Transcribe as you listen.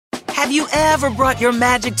Have you ever brought your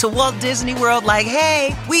magic to Walt Disney World like,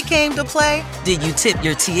 hey, we came to play? Did you tip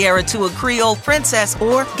your tiara to a Creole princess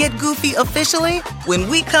or get goofy officially? When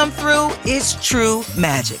we come through, it's true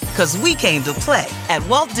magic, because we came to play at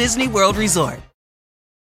Walt Disney World Resort.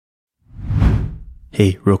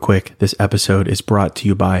 Hey, real quick, this episode is brought to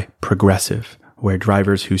you by Progressive, where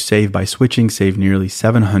drivers who save by switching save nearly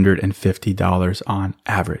 $750 on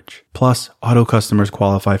average. Plus, auto customers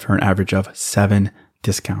qualify for an average of 7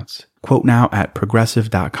 discounts. Quote now at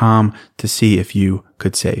progressive.com to see if you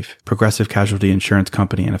could save. Progressive Casualty Insurance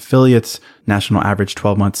Company and Affiliates. National average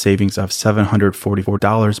 12-month savings of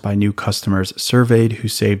 $744 by new customers surveyed who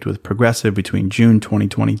saved with Progressive between June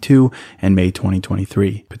 2022 and May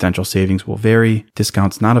 2023. Potential savings will vary.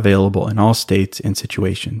 Discounts not available in all states and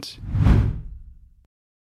situations.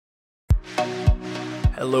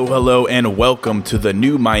 Hello, and welcome to the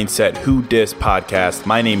New Mindset Who Dis podcast.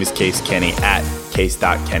 My name is Case Kenny at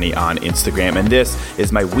case.kenny on Instagram, and this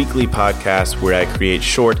is my weekly podcast where I create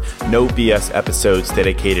short, no BS episodes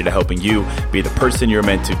dedicated to helping you be the person you're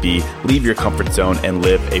meant to be, leave your comfort zone, and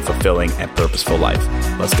live a fulfilling and purposeful life.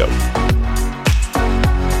 Let's go.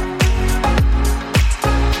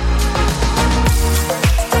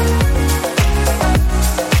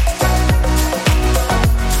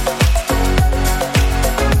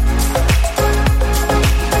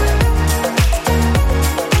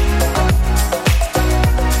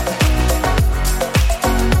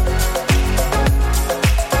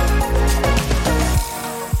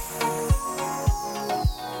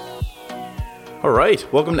 All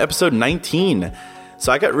right, welcome to episode 19.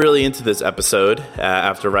 So I got really into this episode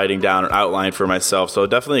after writing down an outline for myself, so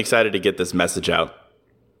definitely excited to get this message out.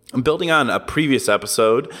 I'm building on a previous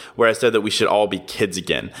episode where I said that we should all be kids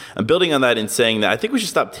again. I'm building on that in saying that I think we should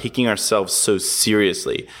stop taking ourselves so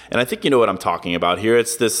seriously. And I think you know what I'm talking about here.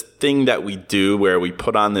 It's this thing that we do where we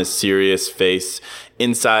put on this serious face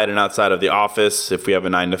inside and outside of the office if we have a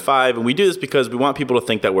 9-to-5. And we do this because we want people to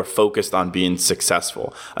think that we're focused on being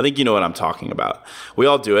successful. I think you know what I'm talking about. We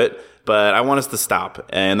all do it, but I want us to stop.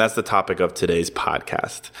 And that's the topic of today's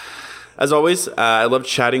podcast. As always, I love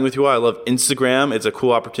chatting with you all. I love Instagram. It's a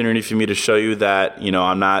cool opportunity for me to show you that,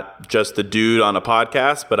 I'm not just a dude on a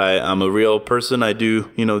podcast, but I'm a real person. I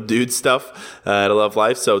do, dude stuff. I love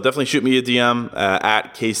life. So definitely shoot me a DM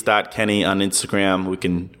at case.kenny on Instagram.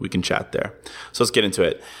 We can chat there. So let's get into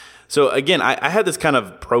it. So again, I had this kind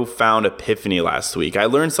of profound epiphany last week. I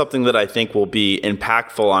learned something that I think will be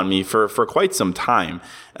impactful on me for quite some time.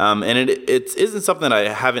 And it isn't something that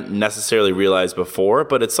I haven't necessarily realized before,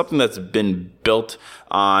 but it's something that's been built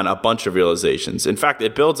on a bunch of realizations. In fact,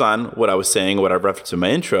 it builds on what I was saying, what I referenced in my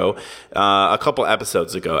intro, a couple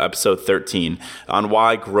episodes ago, episode 13, on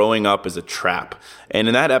why growing up is a trap. And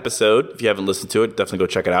in that episode, if you haven't listened to it, definitely go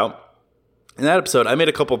check it out. In that episode, I made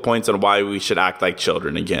a couple of points on why we should act like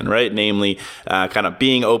children again, right? Namely, kind of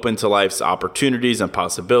being open to life's opportunities and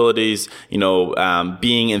possibilities,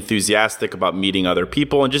 being enthusiastic about meeting other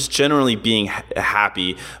people, and just generally being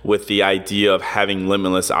happy with the idea of having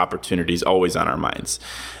limitless opportunities always on our minds.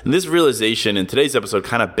 And this realization in today's episode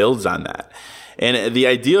kind of builds on that. And the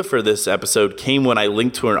idea for this episode came when I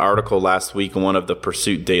linked to an article last week in one of the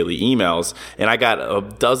Pursuit Daily emails, and I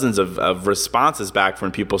got dozens of responses back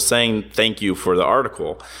from people saying thank you for the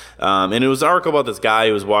article. And it was an article about this guy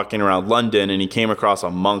who was walking around London, and he came across a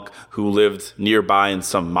monk who lived nearby in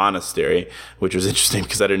some monastery, which was interesting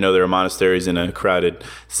because I didn't know there were monasteries in a crowded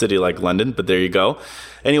city like London, but there you go.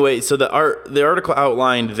 Anyway, so the article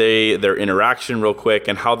outlined their interaction real quick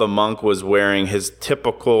and how the monk was wearing his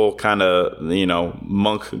typical kind of,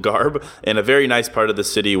 monk garb in a very nice part of the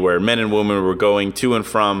city where men and women were going to and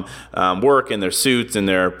from work in their suits and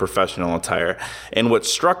their professional attire. And what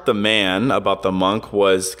struck the man about the monk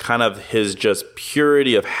was kind of his just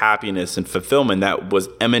purity of happiness and fulfillment that was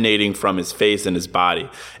emanating from his face and his body.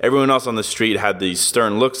 Everyone else on the street had these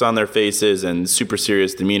stern looks on their faces and super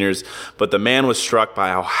serious demeanors, but the man was struck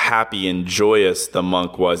by how happy and joyous the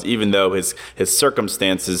monk was, even though his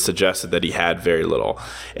circumstances suggested that he had very little.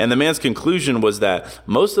 And the man's conclusion was that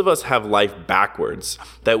most of us have life backwards,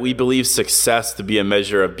 that we believe success to be a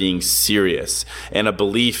measure of being serious and a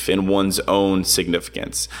belief in one's own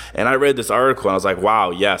significance. And I read this article and I was like,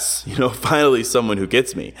 wow, yes, finally someone who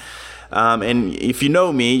gets me. And if you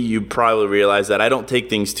know me, you probably realize that I don't take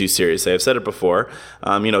things too seriously. I've said it before.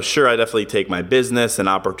 Sure, I definitely take my business and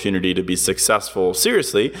opportunity to be successful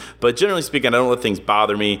seriously, but generally speaking, I don't let things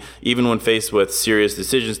bother me. Even when faced with serious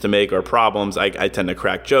decisions to make or problems, I tend to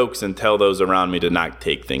crack jokes and tell those around me to not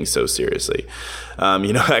take things so seriously.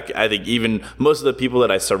 I think even most of the people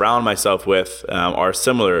that I surround myself with are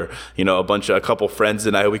similar. A couple friends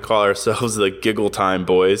and I, we call ourselves the Giggle Time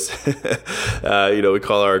Boys. We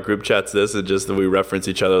call our group chats this, and just that we reference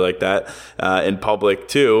each other like that in public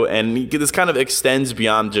too. And this kind of extends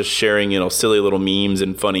beyond just sharing, silly little memes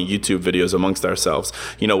and funny YouTube videos amongst ourselves.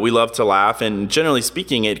 We love to laugh, and generally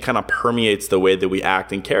speaking, it kind of permeates the way that we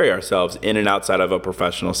act and carry ourselves in and outside of a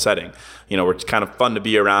professional setting. We're kind of fun to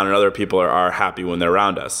be around, and other people are happy when they're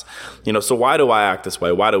around us. So why do I act this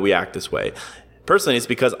way? Why do we act this way? Personally, it's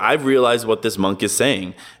because I've realized what this monk is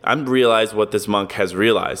saying. I've realized what this monk has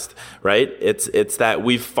realized, right? It's that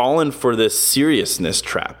we've fallen for this seriousness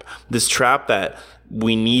trap, this trap that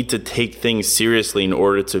we need to take things seriously in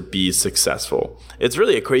order to be successful. It's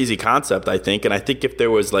really a crazy concept, I think. And I think if there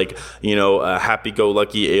was a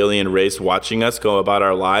happy-go-lucky alien race watching us go about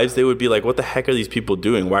our lives, they would be like, what the heck are these people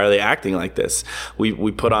doing? Why are they acting like this?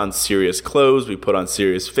 We put on serious clothes. We put on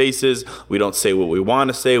serious faces. We don't say what we want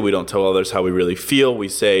to say. We don't tell others how we really feel. We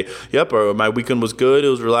say, yep, or my weekend was good. It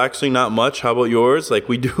was relaxing, not much. How about yours?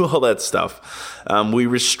 We do all that stuff. We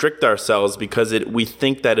restrict ourselves because we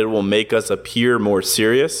think that it will make us appear more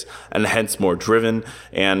serious and hence more driven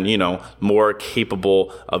and, more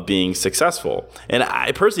capable of being successful. And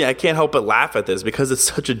I can't help but laugh at this because it's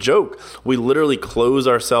such a joke. We literally close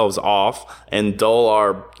ourselves off and dull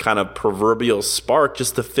our kind of proverbial spark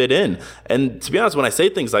just to fit in. And to be honest, when I say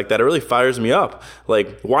things like that, it really fires me up.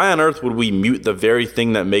 Why on earth would we mute the very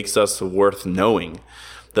thing that makes us worth knowing?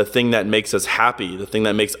 The thing that makes us happy, the thing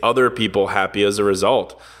that makes other people happy as a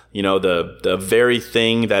result. The very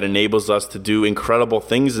thing that enables us to do incredible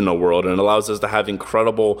things in the world and allows us to have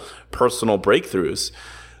incredible personal breakthroughs.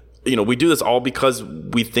 We do this all because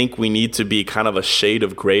we think we need to be kind of a shade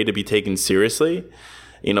of gray to be taken seriously.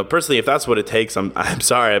 Personally, if that's what it takes, I'm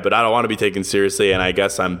sorry, but I don't want to be taken seriously, and I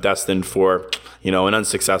guess I'm destined for, an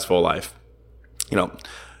unsuccessful life.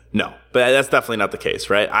 No, but that's definitely not the case,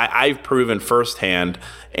 right? I've proven firsthand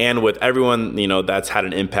and with everyone, that's had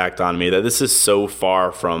an impact on me that this is so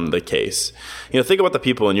far from the case. Think about the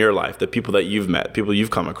people in your life, the people that you've met, people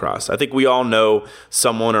you've come across. I think we all know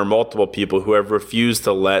someone or multiple people who have refused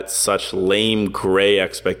to let such lame gray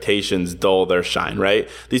expectations dull their shine, right?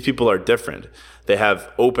 These people are different. They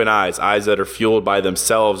have open eyes that are fueled by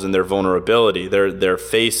themselves and their vulnerability. Their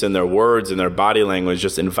face and their words and their body language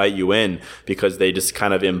just invite you in because they just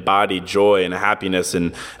kind of embody joy and happiness.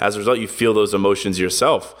 And as a result, you feel those emotions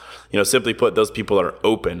yourself. Simply put, those people are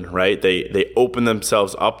open, right? They open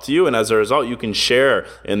themselves up to you. And as a result, you can share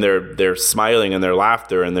in their smiling and their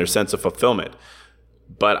laughter and their sense of fulfillment.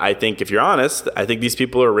 But I think if you're honest, I think these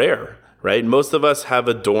people are rare, right? Most of us have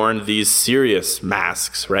adorned these serious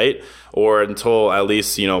masks, right? Or until at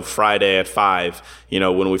least, Friday at 5,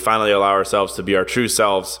 when we finally allow ourselves to be our true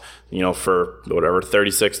selves, for whatever,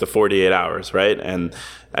 36 to 48 hours, right? And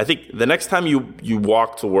I think the next time you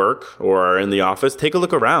walk to work or are in the office, take a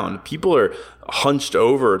look around. People are hunched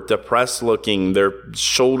over, depressed looking, their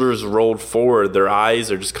shoulders rolled forward, their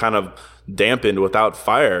eyes are just kind of dampened without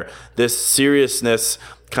fire. This seriousness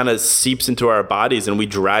kind of seeps into our bodies and we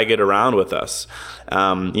drag it around with us.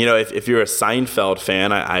 If you're a Seinfeld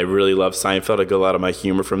fan, I really love Seinfeld. I get a lot of my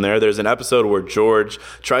humor from there. There's an episode where George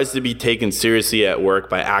tries to be taken seriously at work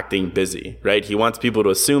by acting busy, right? He wants people to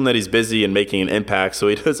assume that he's busy and making an impact, so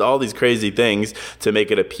he does all these crazy things to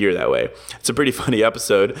make it appear that way. It's a pretty funny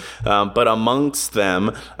episode, but amongst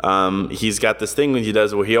them, he's got this thing that he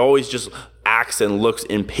does where he always just acts and looks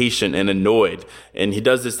impatient and annoyed, and he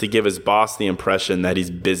does this to give his boss the impression that he's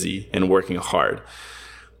busy and working hard.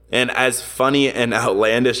 And as funny and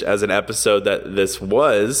outlandish as an episode that this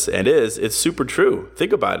was and is, it's super true.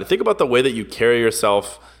 Think about it. Think about the way that you carry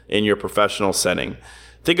yourself in your professional setting.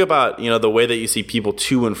 Think about, the way that you see people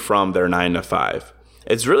to and from their 9 to 5.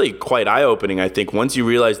 It's really quite eye-opening, I think, once you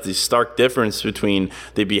realize the stark difference between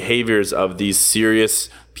the behaviors of these serious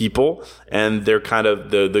people and they're kind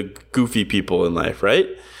of the goofy people in life, right?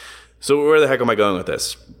 So where the heck am I going with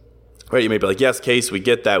this? Right, you may be like, yes, Case, we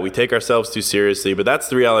get that. We take ourselves too seriously, but that's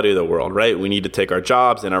the reality of the world, right? We need to take our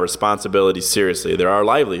jobs and our responsibilities seriously. They're our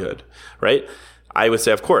livelihood, right? I would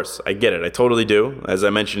say, of course, I get it. I totally do. As I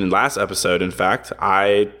mentioned in last episode, in fact,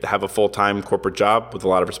 I have a full-time corporate job with a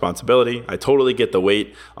lot of responsibility. I totally get the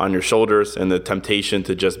weight on your shoulders and the temptation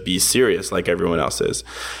to just be serious like everyone else is.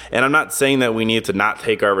 And I'm not saying that we need to not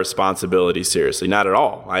take our responsibility seriously. Not at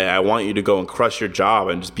all. I want you to go and crush your job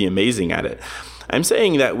and just be amazing at it. I'm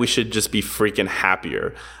saying that we should just be freaking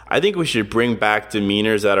happier. I think we should bring back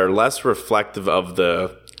demeanors that are less reflective of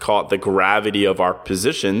the gravity of our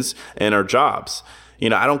positions and our jobs.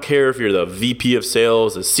 I don't care if you're the VP of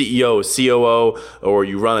sales, a CEO, a COO, or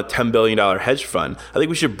you run a $10 billion hedge fund. I think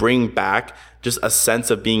we should bring back just a sense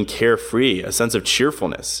of being carefree, a sense of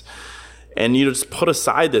cheerfulness. And just put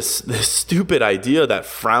aside this stupid idea that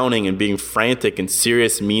frowning and being frantic and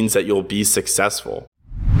serious means that you'll be successful.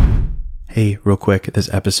 Hey, real quick,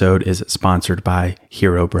 this episode is sponsored by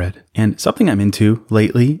Hero Bread. And something I'm into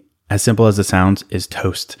lately, as simple as it sounds, is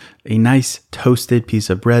toast. A nice toasted piece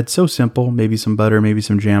of bread, so simple, maybe some butter, maybe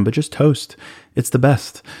some jam, but just toast. It's the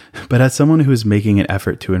best. But as someone who is making an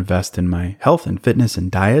effort to invest in my health and fitness and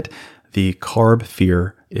diet, the carb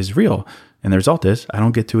fear is real. And the result is I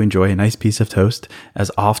don't get to enjoy a nice piece of toast as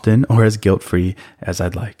often or as guilt-free as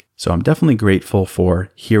I'd like. So I'm definitely grateful for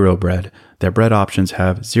Hero Bread. Their bread options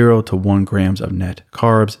have 0 to 1 grams of net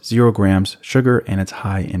carbs, 0 grams sugar, and it's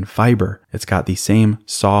high in fiber. It's got the same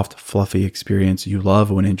soft, fluffy experience you love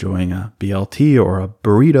when enjoying a BLT or a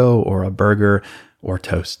burrito or a burger or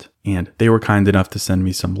toast. And they were kind enough to send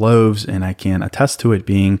me some loaves, and I can attest to it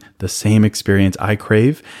being the same experience I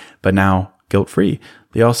crave, but now guilt-free.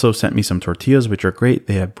 They also sent me some tortillas, which are great.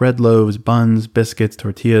 They have bread loaves, buns, biscuits,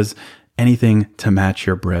 tortillas, anything to match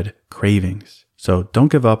your bread cravings. So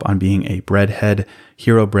don't give up on being a breadhead.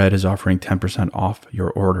 Hero Bread is offering 10% off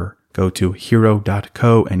your order. Go to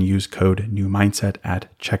hero.co and use code NEWMINDSET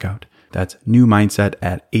at checkout. That's new mindset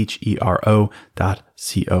at hero.co.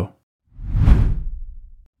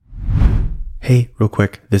 Hey, real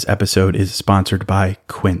quick, this episode is sponsored by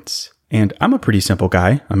Quince. And I'm a pretty simple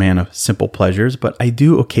guy, a man of simple pleasures, but I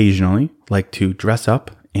do occasionally like to dress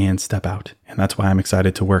up and step out. And that's why I'm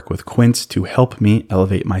excited to work with Quince to help me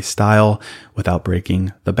elevate my style without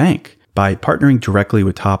breaking the bank. By partnering directly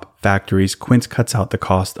with top factories, Quince cuts out the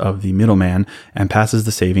cost of the middleman and passes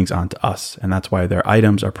the savings on to us. And that's why their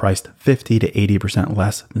items are priced 50 to 80%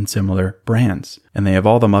 less than similar brands. And they have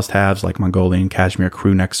all the must-haves like Mongolian cashmere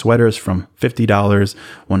crew neck sweaters from $50,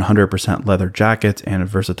 100% leather jackets, and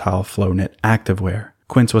versatile flow knit activewear.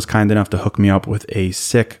 Quince was kind enough to hook me up with a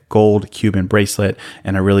sick gold Cuban bracelet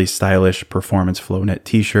and a really stylish performance flow knit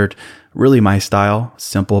t-shirt. Really my style,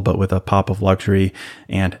 simple but with a pop of luxury,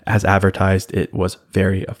 and as advertised, it was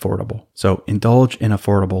very affordable. So indulge in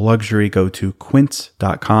affordable luxury. Go to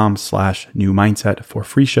quince.com/newmindset for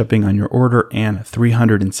free shipping on your order and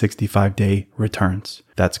 365-day returns.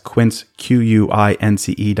 That's Quince,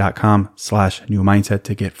 QUINCE.com/newmindset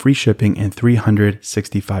to get free shipping and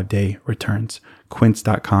 365-day returns.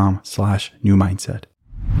 Quince.com/newmindset.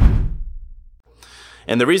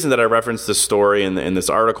 And the reason that I referenced this story in this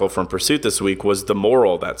article from Pursuit this week was the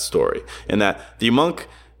moral of that story, and that the monk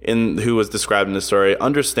who was described in the story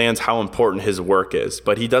understands how important his work is,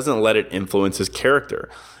 but he doesn't let it influence his character.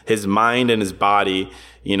 His mind and his body,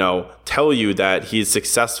 tell you that he's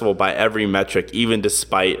successful by every metric, even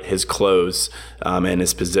despite his clothes and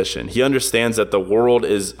his position. He understands that the world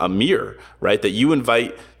is a mirror, right? That you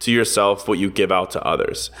invite to yourself what you give out to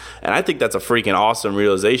others. And I think that's a freaking awesome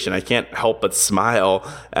realization. I can't help but smile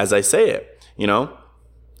as I say it,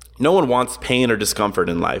 No one wants pain or discomfort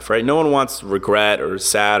in life, right? No one wants regret or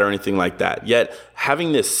sad or anything like that. Yet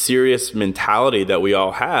having this serious mentality that we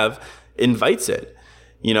all have invites it.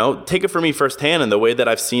 Take it from me firsthand and the way that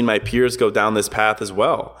I've seen my peers go down this path as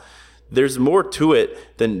well. There's more to it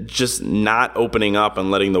than just not opening up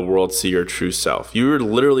and letting the world see your true self. You're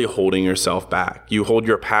literally holding yourself back. You hold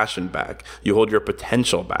your passion back. You hold your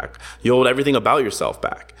potential back. You hold everything about yourself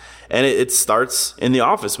back. And it starts in the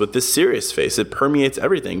office with this serious face. It permeates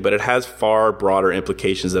everything, but it has far broader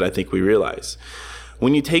implications that I think we realize.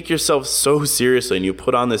 When you take yourself so seriously and you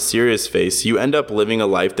put on this serious face, you end up living a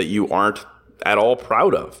life that you aren't at all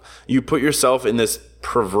proud of. You put yourself in this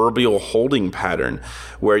proverbial holding pattern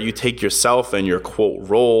where you take yourself and your quote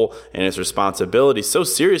role and its responsibility so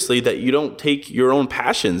seriously that you don't take your own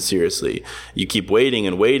passion seriously. You keep waiting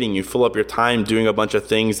and waiting. You fill up your time doing a bunch of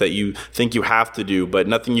things that you think you have to do, but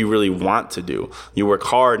nothing you really want to do. You work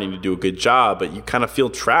hard and you do a good job, but you kind of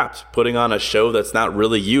feel trapped putting on a show that's not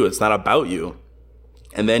really you. It's not about you.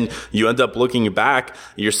 And then you end up looking back,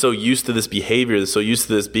 you're so used to this behavior, so used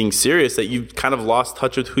to this being serious that you've kind of lost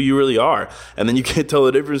touch with who you really are. And then you can't tell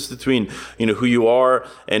the difference between, who you are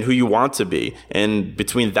and who you want to be, and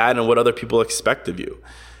between that and what other people expect of you.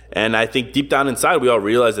 And I think deep down inside, we all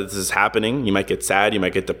realize that this is happening. You might get sad, you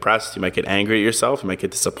might get depressed, you might get angry at yourself, you might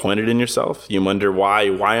get disappointed in yourself. You wonder why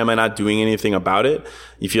am I not doing anything about it?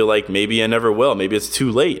 You feel like maybe I never will, maybe it's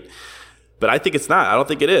too late. But I think it's not. I don't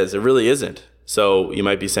think it is. It really isn't. So you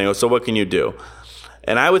might be saying, so what can you do?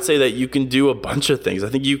 And I would say that you can do a bunch of things. I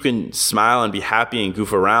think you can smile and be happy and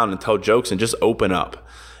goof around and tell jokes and just open up.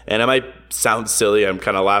 And it might sound silly. I'm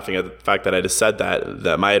kind of laughing at the fact that I just said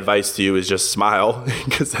that my advice to you is just smile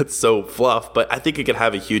because that's so fluff. But I think it could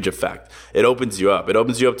have a huge effect. It opens you up. It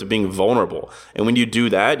opens you up to being vulnerable. And when you do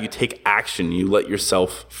that, you take action. You let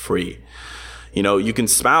yourself free. You can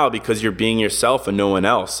smile because you're being yourself and no one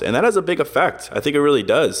else. And that has a big effect. I think it really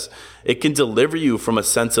does. It can deliver you from a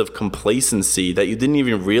sense of complacency that you didn't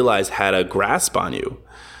even realize had a grasp on you,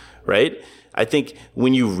 right? I think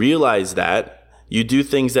when you realize that, you do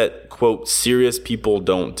things that, quote, serious people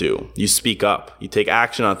don't do. You speak up. You take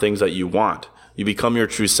action on things that you want. You become your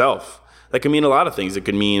true self. That can mean a lot of things. It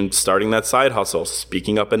could mean starting that side hustle,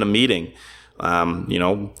 speaking up in a meeting,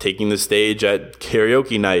 taking the stage at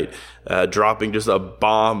karaoke night, dropping just a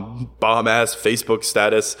bomb-ass Facebook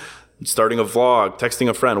status, starting a vlog, texting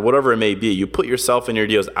a friend, whatever it may be. You put yourself and your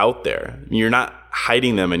ideas out there. You're not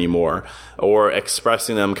hiding them anymore or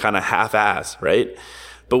expressing them kind of half-ass, right?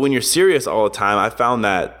 But when you're serious all the time, I found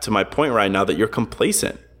that to my point right now that you're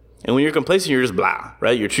complacent. And when you're complacent, you're just blah,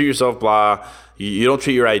 right? You treat yourself blah. You don't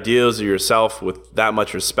treat your ideas or yourself with that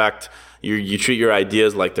much respect. You treat your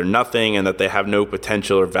ideas like they're nothing and that they have no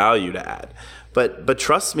potential or value to add. But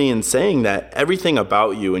trust me in saying that everything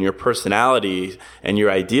about you and your personality and your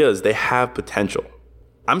ideas, they have potential.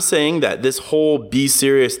 I'm saying that this whole be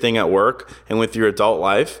serious thing at work and with your adult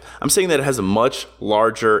life, I'm saying that it has much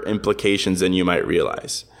larger implications than you might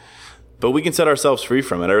realize. But we can set ourselves free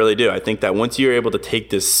from it. I really do. I think that once you're able to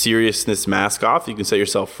take this seriousness mask off, you can set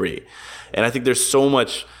yourself free. And I think there's so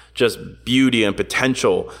much just beauty and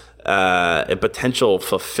potential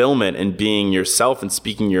fulfillment in being yourself and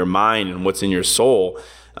speaking your mind and what's in your soul,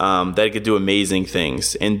 that it could do amazing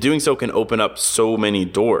things. And doing so can open up so many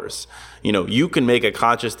doors. You can make a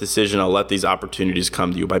conscious decision to let these opportunities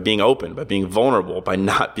come to you by being open, by being vulnerable, by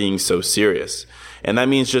not being so serious. And that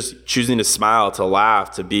means just choosing to smile, to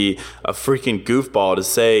laugh, to be a freaking goofball, to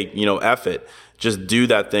say, F it, just do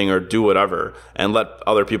that thing or do whatever and let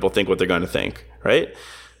other people think what they're going to think, right?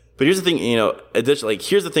 But here's the thing,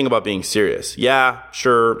 here's the thing about being serious. Yeah,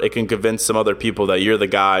 sure, it can convince some other people that you're the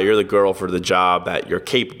guy, you're the girl for the job, that you're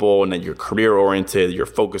capable and that you're career-oriented, you're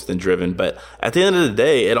focused and driven. But at the end of the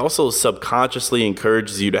day, it also subconsciously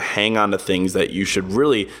encourages you to hang on to things that you should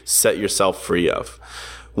really set yourself free of.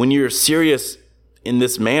 When you're serious in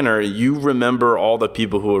this manner, you remember all the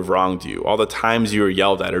people who have wronged you, all the times you were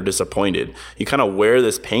yelled at or disappointed. You kind of wear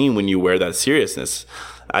this pain when you wear that seriousness.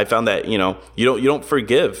 I found that, you don't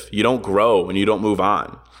forgive, you don't grow, and you don't move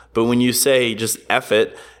on. But when you say just F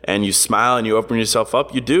it and you smile and you open yourself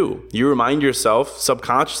up, you do. You remind yourself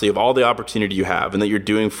subconsciously of all the opportunity you have and that you're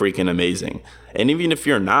doing freaking amazing. And even if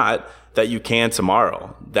you're not, that you can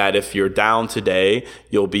tomorrow. That if you're down today,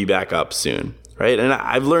 you'll be back up soon. Right? And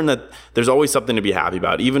I've learned that there's always something to be happy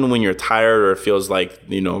about, even when you're tired or it feels like,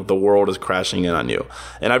 the world is crashing in on you.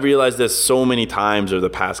 And I've realized this so many times over the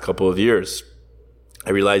past couple of years. I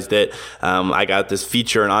realized that I got this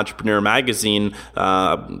feature in Entrepreneur Magazine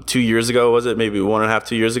 2 years ago, was it? Maybe 1.5,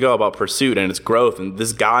 2 years ago, about Pursuit and its growth. And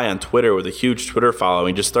this guy on Twitter with a huge Twitter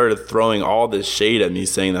following just started throwing all this shade at me,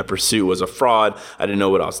 saying that Pursuit was a fraud. I didn't know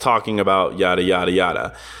what I was talking about, yada, yada,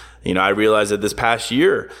 yada. I realized that this past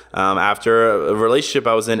year, after a relationship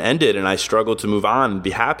I was in ended and I struggled to move on and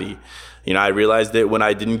be happy. I realized that when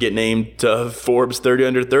I didn't get named to Forbes 30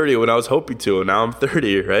 under 30 when I was hoping to, and now I'm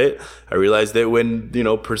 30, right? I realized that when,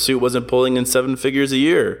 Pursuit wasn't pulling in 7 figures a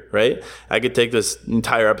year, right? I could take this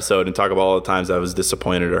entire episode and talk about all the times I was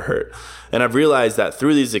disappointed or hurt. And I've realized that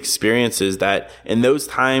through these experiences that in those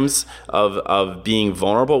times of being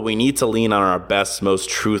vulnerable, we need to lean on our best,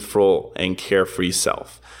 most truthful and carefree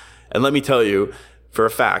self. And let me tell you for a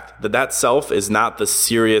fact that self is not the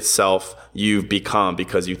serious self you've become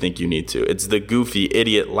because you think you need to. It's the goofy,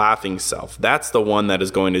 idiot, laughing self. That's the one that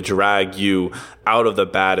is going to drag you out of the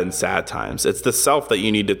bad and sad times. It's the self that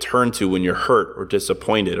you need to turn to when you're hurt or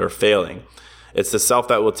disappointed or failing. It's the self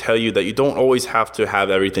that will tell you that you don't always have to have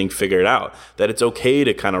everything figured out, that it's okay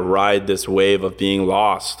to kind of ride this wave of being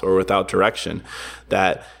lost or without direction,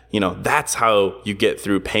 that that's how you get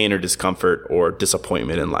through pain or discomfort or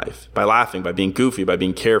disappointment in life. By laughing, by being goofy, by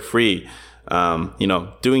being carefree,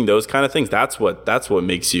 doing those kind of things. That's what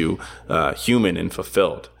makes you human and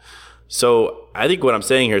fulfilled. So I think what I'm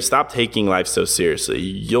saying here is stop taking life so seriously.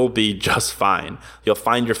 You'll be just fine. You'll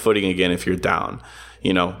find your footing again if you're down.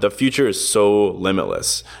 The future is so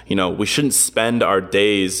limitless. We shouldn't spend our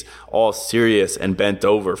days all serious and bent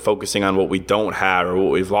over, focusing on what we don't have or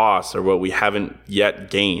what we've lost or what we haven't yet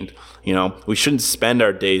gained. We shouldn't spend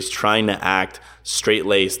our days trying to act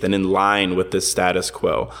straight-laced and in line with this status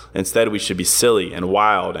quo. Instead, we should be silly and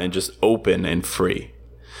wild and just open and free.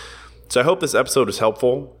 So I hope this episode was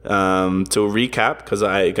helpful. To recap, because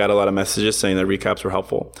I got a lot of messages saying that recaps were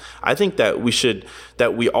helpful. I think that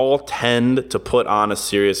we all tend to put on a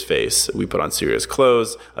serious face. We put on serious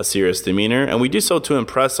clothes, a serious demeanor, and we do so to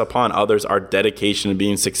impress upon others our dedication to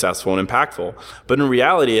being successful and impactful. But in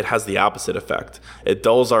reality, it has the opposite effect. It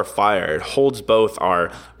dulls our fire. It holds both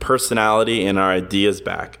our personality and our ideas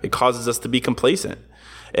back. It causes us to be complacent.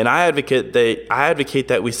 And I advocate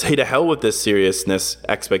that we say to hell with this seriousness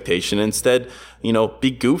expectation. Instead, be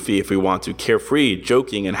goofy if we want to, carefree,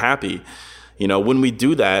 joking, and happy. When we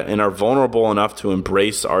do that and are vulnerable enough to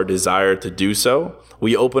embrace our desire to do so,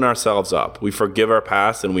 we open ourselves up. We forgive our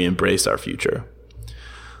past and we embrace our future.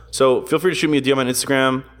 So feel free to shoot me a DM on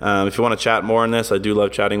Instagram. If you want to chat more on this, I do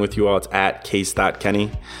love chatting with you all. It's at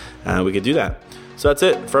case.kenny. We could do that. So that's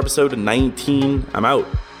it for episode 19. I'm out.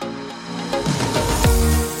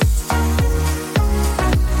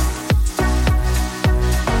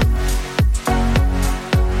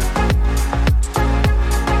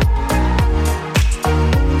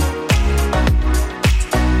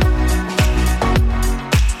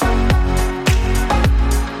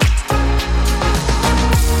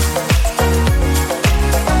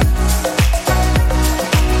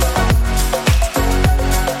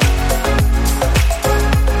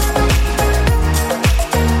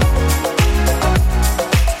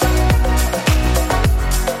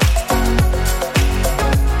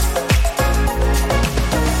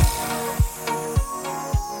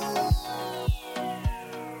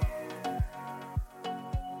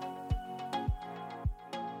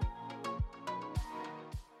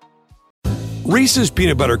 Reese's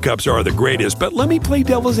Peanut Butter Cups are the greatest, but let me play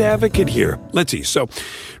devil's advocate here. Let's see. So,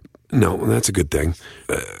 no, that's a good thing.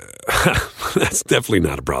 That's definitely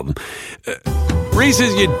not a problem.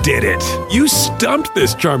 Reese's, you did it. You stumped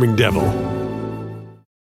this charming devil.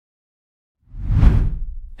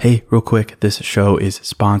 Hey, real quick, this show is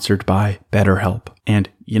sponsored by BetterHelp. And,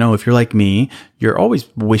 if you're like me, you're always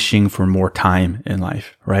wishing for more time in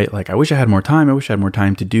life, right? Like, I wish I had more time. I wish I had more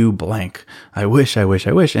time to do blank. I wish.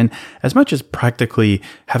 And as much as practically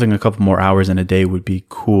having a couple more hours in a day would be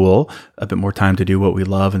cool, a bit more time to do what we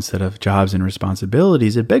love instead of jobs and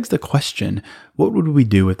responsibilities, it begs the question, what would we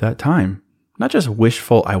do with that time? Not just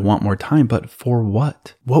wishful, I want more time, but for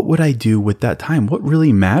what? What would I do with that time? What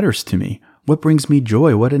really matters to me? What brings me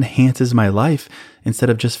joy? What enhances my life instead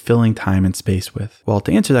of just filling time and space with? Well,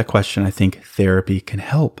 to answer that question, I think therapy can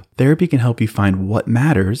help. Therapy can help you find what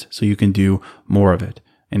matters so you can do more of it.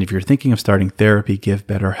 And if you're thinking of starting therapy, give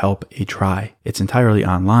BetterHelp a try. It's entirely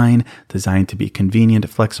online, designed to be convenient,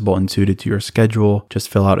 flexible, and suited to your schedule. Just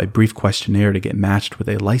fill out a brief questionnaire to get matched with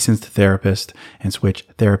a licensed therapist and switch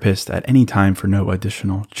therapists at any time for no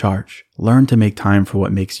additional charge. Learn to make time for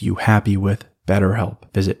what makes you happy with BetterHelp.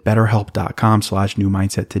 Visit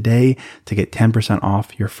betterhelp.com/newmindset today to get 10%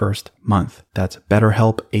 off your first month. That's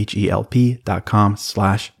BetterHelp,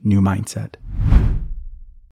 HELP.com/newmindset.